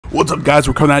What's up, guys?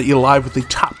 We're coming at you live with the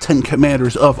top 10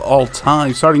 commanders of all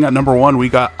time. Starting at number 1, we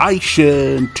got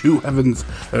Aishin, Two Heavens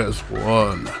as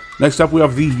One. Next up, we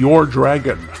have the Your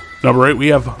Dragon. Number 8, we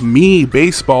have Me,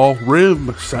 Baseball,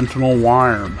 Rim, Sentinel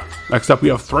Worm. Next up, we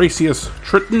have Thracius,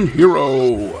 Triton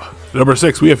Hero. Number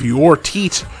 6, we have Your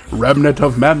Teat, Remnant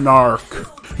of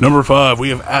Menarch. Number 5, we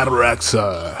have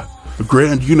Ataraxa,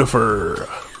 Grand Unifer.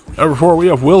 Number 4, we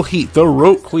have Will Heat, the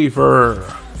Rope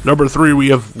Cleaver. Number 3, we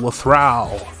have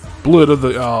Lethral, Blood of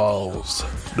the Elves.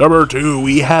 Number 2,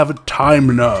 we have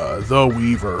Tymna, the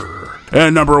Weaver.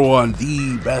 And number 1,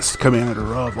 the best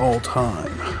commander of all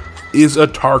time, is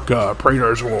Atarka,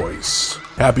 Praetor's Voice.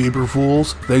 Happy April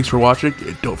Fools, thanks for watching,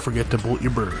 and don't forget to bolt your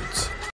birds.